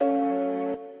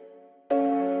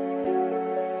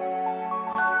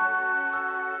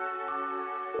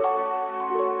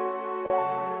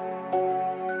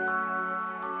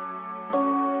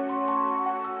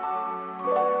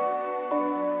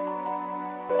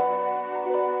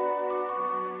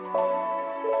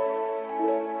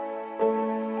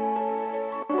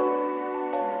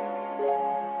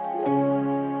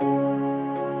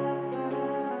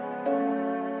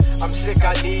I'm sick,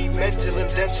 I need mental and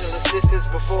dental assistance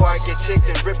before I get ticked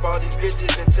and rip all these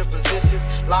bitches into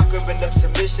positions. Lock them in them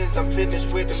submissions, I'm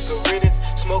finished with them, good riddance.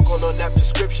 Smoke on that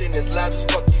prescription, it's loud as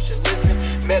fuck, you should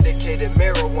listen. Medicated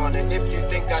marijuana, if you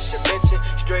think I should mention.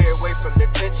 Stray away from the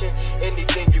tension,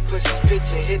 anything you pussies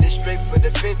pitching, hit it straight for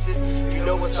the fences. You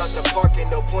know what's out the park,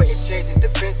 ain't no point in changing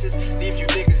defenses. Leave you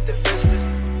niggas defenseless.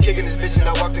 Kicking this bitch and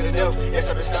I walk through the door. Yes,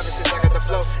 I've been stopping since I got the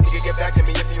flow. You can get back to me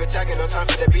if you attacking. No time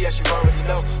for that BS, you already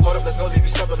know. Hold up, let's go, leave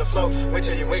you stuck on the flow. Wait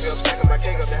till you wake up, stacking my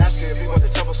king up to ask you if you want to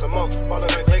tumble some more.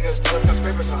 Ballin' like Lakers, till it's not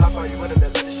scrapers, so how far you willing to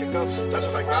let this shit go? That's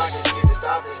like rockets, you get to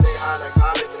stop and stay high like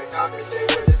pilots in the cockpit. Stay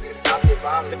where this gets copy and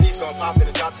violent. The beast gon' pop in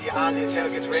the drop to your eyelids. Hell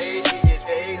gets raised, he gets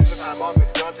paid. It's time off and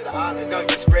it's on to the island. Gun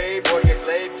gets sprayed, boy gets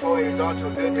laid before he's on to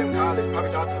a good damn college. Probably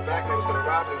thought the black man was gonna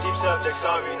rob him. Deep subject,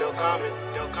 sorry, no comment,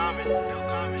 no comment, no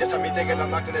comment. Just have me thinking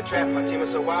I'm locked in a trap. My team is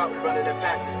so wild, we running the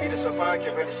pack. This beat is so fire,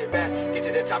 can't run this shit back. Get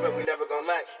to the top and we never gon'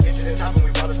 lack. Get to the top and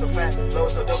we ball it so fat. Flow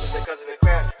is so dope, it's like cousin and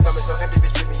crap. Stomach so empty,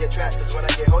 bitch, treat me a trap. Cause when I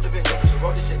get hold of it, niggas who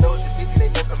roll this shit knows it's easy, they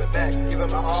know coming back. Give it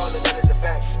my all and that is a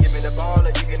fact. Give me the ball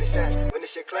and you get a sack. When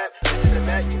this shit clap, this is a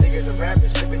Mac. You niggas a rap,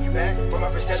 it's flipping you back. With my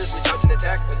percentage, we charging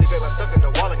attack. But leave it while stuck in the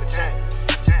wall like a tank.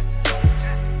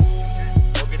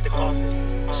 Go get the coffin.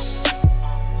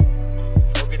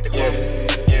 Go get the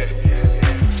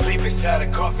coffin. Sleep inside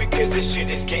a coffin, cause this shit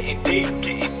is getting deep,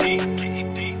 getting deep,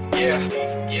 getting deep. Yeah.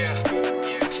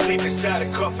 Sleep inside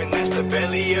a coffin, that's the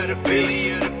belly of the beast.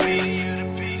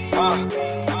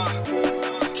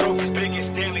 Trophies big as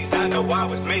Stanley's, I know I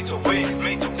was made to win.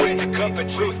 This the cup of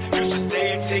truth, you should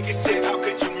stay and take a sip. How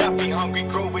could you not be hungry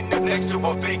growing up next to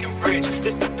a vacant fridge?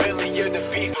 This the belly of the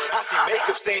beast. I see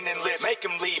makeup staining lips, make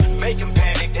them leave, make them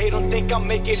panic. They don't think I'll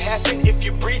make it happen. If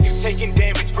you breathe, you taking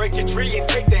damage. Break your tree and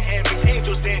take the hammocks.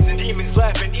 Angels dancing, demons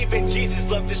laughing. Even Jesus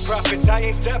loved his prophets. I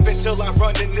ain't stepping till I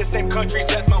run in the same countries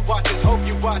as my watches. Hope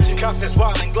you watching. Cops is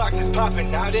wildin', Glocks is popping.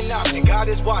 Not an option. God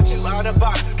is watching. Lot of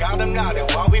boxes, got them nodding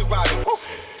while we riding. Woo.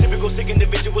 Typical sick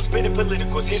individuals, spitting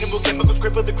politicals, hitting with chemicals,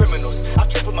 cripple the criminals. I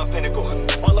tripled my pinnacle,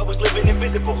 while I was living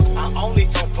invisible. I only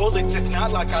throw bullets, it's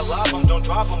not like I lob them. Don't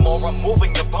drop them or I'm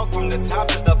moving your bunk from the top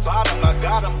to the bottom. I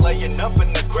got them laying up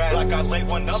in the grass, like I lay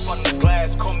one up on the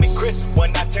glass. Call me Chris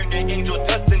when I turn the angel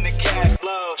dust into cash.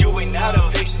 Love, you ain't out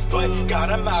of patience, but God,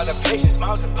 I'm out of patience.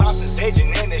 Moms and pops is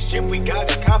aging, and this shit we got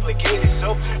is complicated.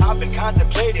 So I've been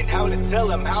contemplating how to tell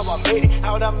them how I made it,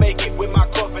 how'd I make it with my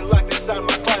coffin locked inside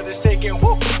my closet shaking.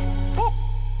 Whoop.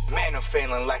 Man, I'm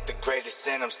feeling like the greatest,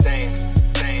 and I'm saying,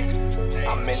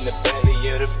 I'm in the belly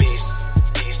of the beast,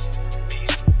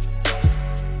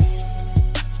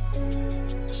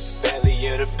 belly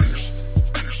of the beast.